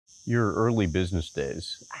Your early business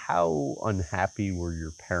days, how unhappy were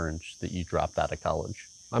your parents that you dropped out of college?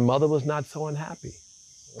 My mother was not so unhappy.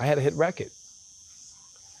 I had a hit record.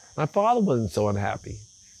 My father wasn't so unhappy.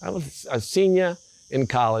 I was a senior in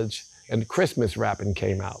college and Christmas rapping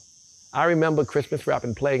came out. I remember Christmas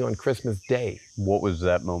rapping playing on Christmas Day. What was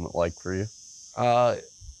that moment like for you?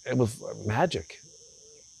 It was magic.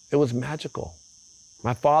 It was magical.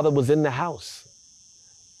 My father was in the house.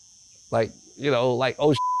 Like, you know, like,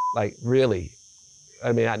 oh, like, really?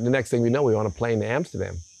 I mean, the next thing we know, we were on a plane to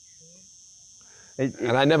Amsterdam.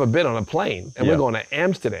 And I'd never been on a plane, and we're going to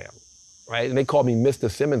Amsterdam, right? And they called me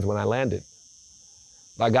Mr. Simmons when I landed.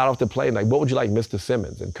 I got off the plane, like, what would you like, Mr.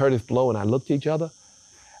 Simmons? And Curtis Blow and I looked at each other,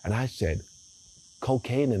 and I said,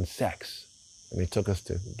 cocaine and sex. And they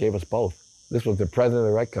gave us both. This was the president of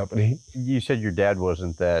the record company. You said your dad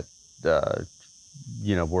wasn't that,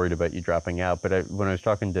 you know, worried about you dropping out, but when I was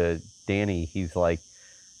talking to Danny, he's like,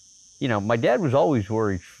 you know, my dad was always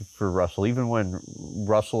worried for Russell. Even when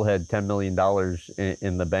Russell had $10 million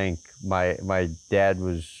in the bank, my dad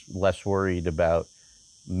was less worried about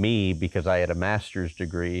me because I had a master's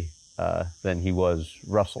degree than he was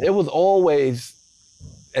Russell. It was always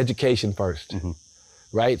education first,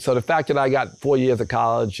 right? So the fact that I got 4 years of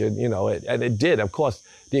college and, you know, and it did, of course,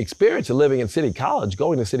 the experience of living in City College,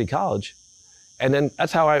 going to City College, and then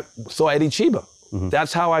that's how I saw Eddie Chiba.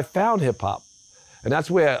 That's how I found hip hop. And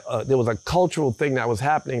that's where there was a cultural thing that was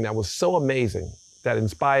happening that was so amazing that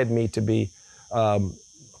inspired me to be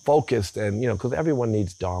focused and, you know, because everyone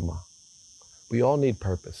needs dharma. We all need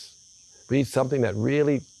purpose. We need something that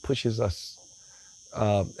really pushes us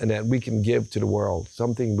and that we can give to the world,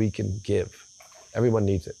 something we can give. Everyone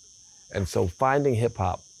needs it. And so finding hip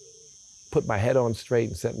hop put my head on straight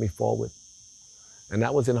and sent me forward. And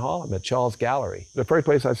that was in Harlem at Charles Gallery. The first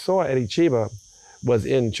place I saw Eddie Chiba was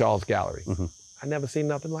in Charles Gallery. I never seen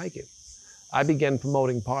nothing like it. I began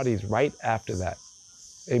promoting parties right after that,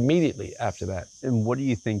 immediately after that. And what do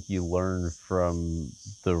you think you learned from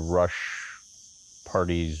the Rush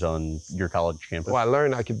parties on your college campus? Well, I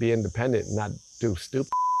learned I could be independent and not do stupid.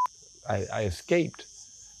 I escaped.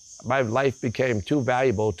 My life became too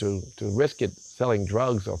valuable to risk it selling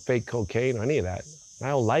drugs or fake cocaine or any of that. My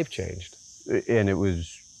whole life changed. And it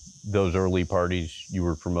was those early parties you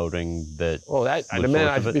were promoting that? Well,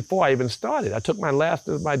 before I even started, I took my last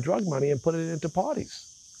of my drug money and put it into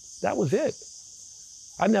parties. That was it.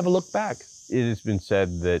 I never looked back. It has been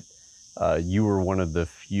said that you were one of the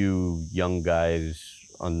few young guys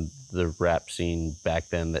on the rap scene back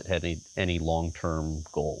then that had any long-term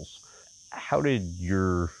goals. How did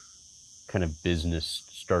your kind of business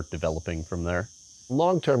start developing from there?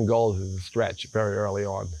 Long-term goals is a stretch very early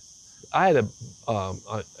on. I had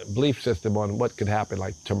a belief system on what could happen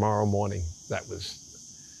like tomorrow morning. That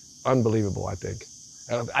was unbelievable, I think.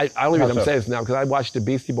 I only reason I'm saying this now because I watched the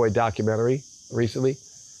Beastie Boy documentary recently,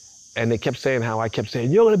 and they kept saying how I kept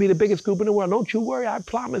saying, you're going to be the biggest group in the world. Don't you worry, I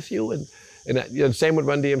promise you. And you know, the same with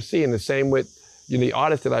Run-DMC and the same with the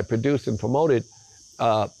artists that I produced and promoted.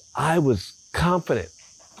 I was confident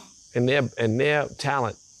in their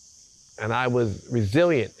talent. And I was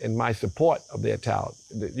resilient in my support of their talent.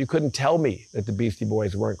 You couldn't tell me that the Beastie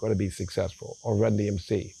Boys weren't going to be successful or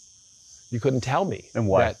Run-DMC. You couldn't tell me. And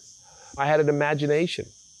why? That I had an imagination,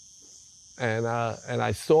 and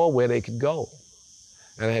I saw where they could go,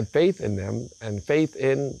 and I had faith in them and faith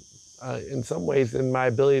in some ways in my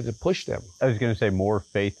ability to push them. I was going to say more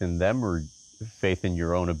faith in them or faith in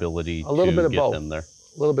your own ability to get both. Them there.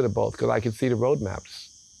 A little bit of both, because I could see the roadmaps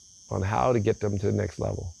on how to get them to the next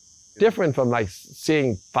level. Different from like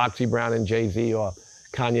seeing Foxy Brown and Jay-Z or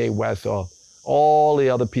Kanye West or all the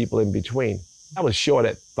other people in between. I was sure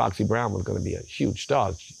that Foxy Brown was going to be a huge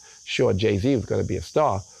star. Sure Jay-Z was going to be a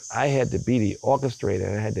star. I had to be the orchestrator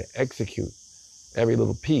and I had to execute every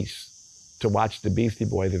little piece to watch the Beastie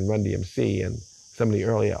Boys and Run-DMC and some of the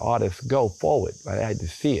earlier artists go forward. I had to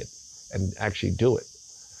see it and actually do it.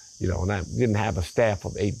 You know, and I didn't have a staff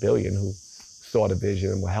of 8 billion who saw the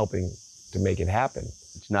vision and were helping to make it happen.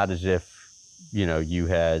 It's not as if, you know, you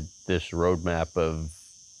had this roadmap of,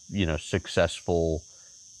 you know, successful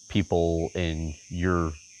people in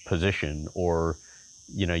your position, or,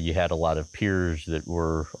 you know, you had a lot of peers that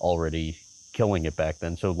were already killing it back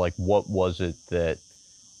then. So, like, what was it that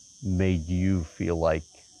made you feel like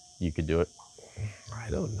you could do it? I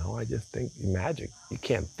don't know. I just think magic. You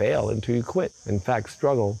can't fail until you quit. In fact,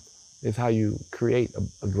 struggle is how you create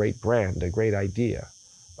a great brand, a great idea,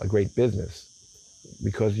 a great business,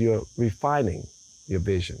 because you're refining your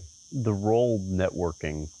vision. The role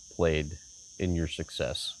networking played in your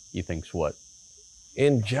success, you think's what?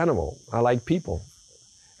 In general, I like people.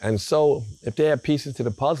 And so if they had pieces to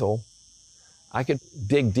the puzzle, I could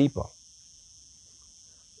dig deeper.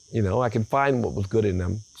 You know, I could find what was good in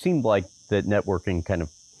them. Seemed like that networking kind of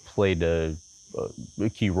played a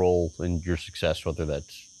key role in your success, whether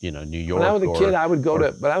that's, you know, New York. When I was a kid, I would go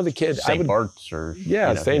to, when I was a kid, St. Bart's or, yeah,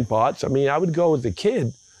 you know. St. Bart's. I mean, I would go as a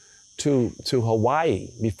kid to Hawaii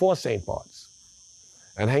before St. Bart's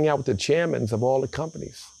and hang out with the chairmans of all the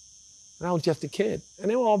companies. And I was just a kid.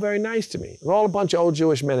 And they were all very nice to me. It was all a bunch of old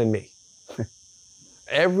Jewish men and me.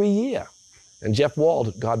 Every year. And Jeff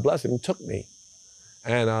Wald, God bless him, took me.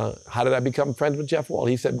 And how did I become friends with Jeff Wald?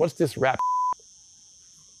 He said, what's this rap?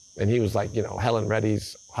 And he was like, you know, Helen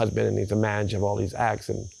Reddy's husband, and he's a manager of all these acts.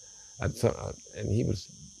 And he was,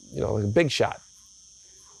 you know, like a big shot.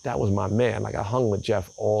 That was my man. Like, I hung with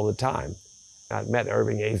Jeff all the time. I met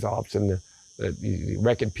Irving Azoffs and the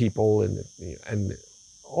record people and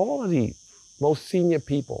all of the most senior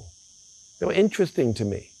people. They were interesting to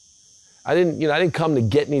me. I didn't come to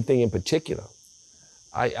get anything in particular.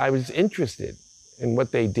 I was interested in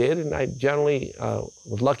what they did, and I generally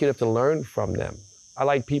was lucky enough to learn from them. I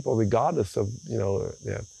like people regardless of, you know,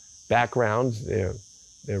 their backgrounds, their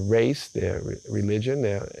race, their religion,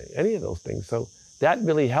 any of those things. So that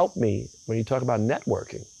really helped me when you talk about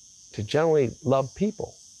networking, to generally love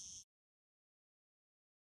people.